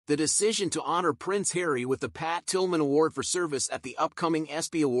The decision to honor Prince Harry with the Pat Tillman Award for service at the upcoming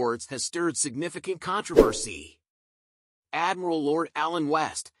ESPY Awards has stirred significant controversy. Admiral Lord Alan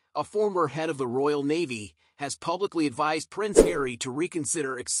West, a former head of the Royal Navy, has publicly advised Prince Harry to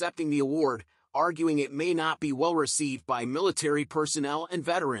reconsider accepting the award, arguing it may not be well received by military personnel and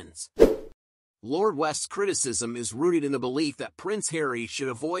veterans. Lord West's criticism is rooted in the belief that Prince Harry should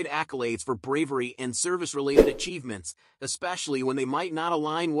avoid accolades for bravery and service-related achievements, especially when they might not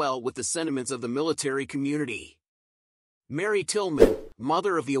align well with the sentiments of the military community. Mary Tillman,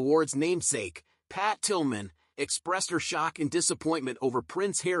 mother of the award's namesake, Pat Tillman, expressed her shock and disappointment over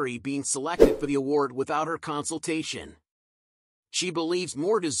Prince Harry being selected for the award without her consultation. She believes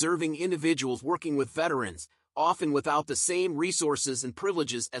more deserving individuals working with veterans, often without the same resources and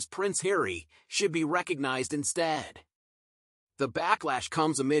privileges as Prince Harry, should be recognized instead. The backlash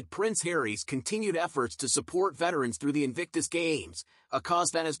comes amid Prince Harry's continued efforts to support veterans through the Invictus Games, a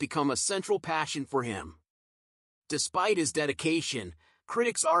cause that has become a central passion for him. Despite his dedication,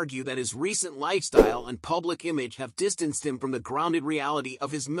 critics argue that his recent lifestyle and public image have distanced him from the grounded reality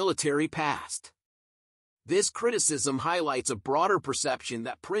of his military past. This criticism highlights a broader perception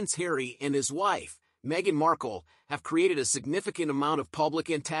that Prince Harry and his wife, Meghan Markle, have created a significant amount of public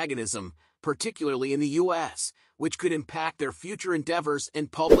antagonism, particularly in the U.S., which could impact their future endeavors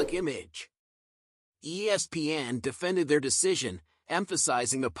and public image. ESPN defended their decision,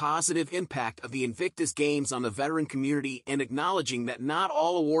 emphasizing the positive impact of the Invictus Games on the veteran community and acknowledging that not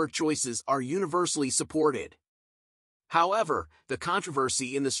all award choices are universally supported. However, the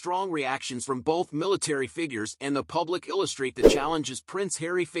controversy and the strong reactions from both military figures and the public illustrate the challenges Prince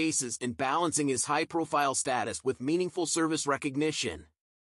Harry faces in balancing his high-profile status with meaningful service recognition.